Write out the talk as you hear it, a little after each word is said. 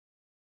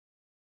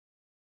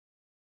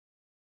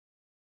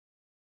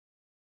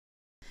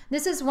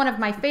This is one of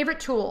my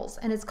favorite tools,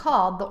 and it's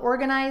called the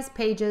Organize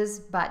Pages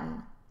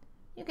button.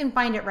 You can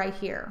find it right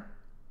here.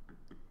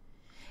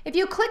 If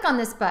you click on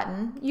this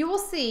button, you will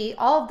see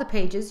all of the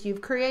pages you've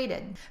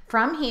created.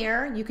 From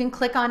here, you can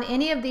click on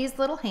any of these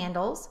little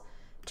handles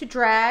to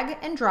drag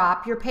and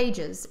drop your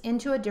pages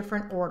into a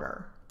different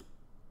order.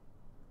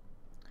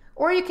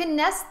 Or you can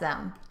nest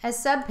them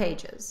as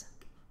subpages.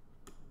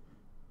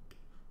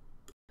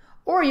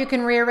 Or you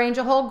can rearrange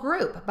a whole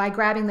group by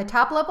grabbing the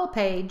top level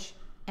page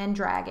and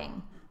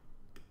dragging.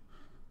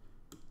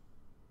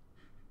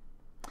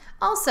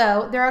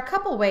 Also, there are a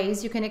couple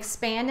ways you can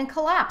expand and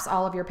collapse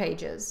all of your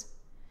pages.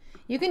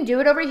 You can do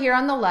it over here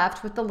on the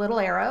left with the little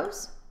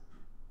arrows.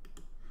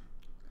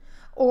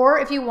 Or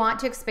if you want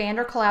to expand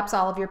or collapse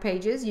all of your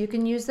pages, you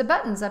can use the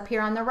buttons up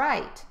here on the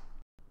right.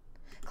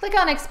 Click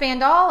on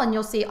Expand All and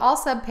you'll see all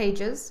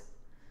subpages.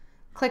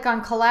 Click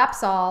on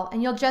Collapse All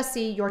and you'll just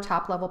see your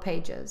top level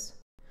pages.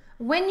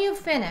 When you've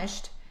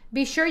finished,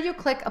 be sure you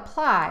click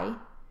Apply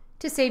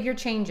to save your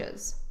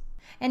changes.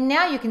 And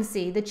now you can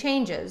see the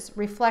changes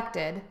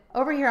reflected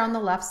over here on the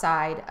left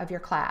side of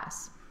your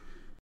class.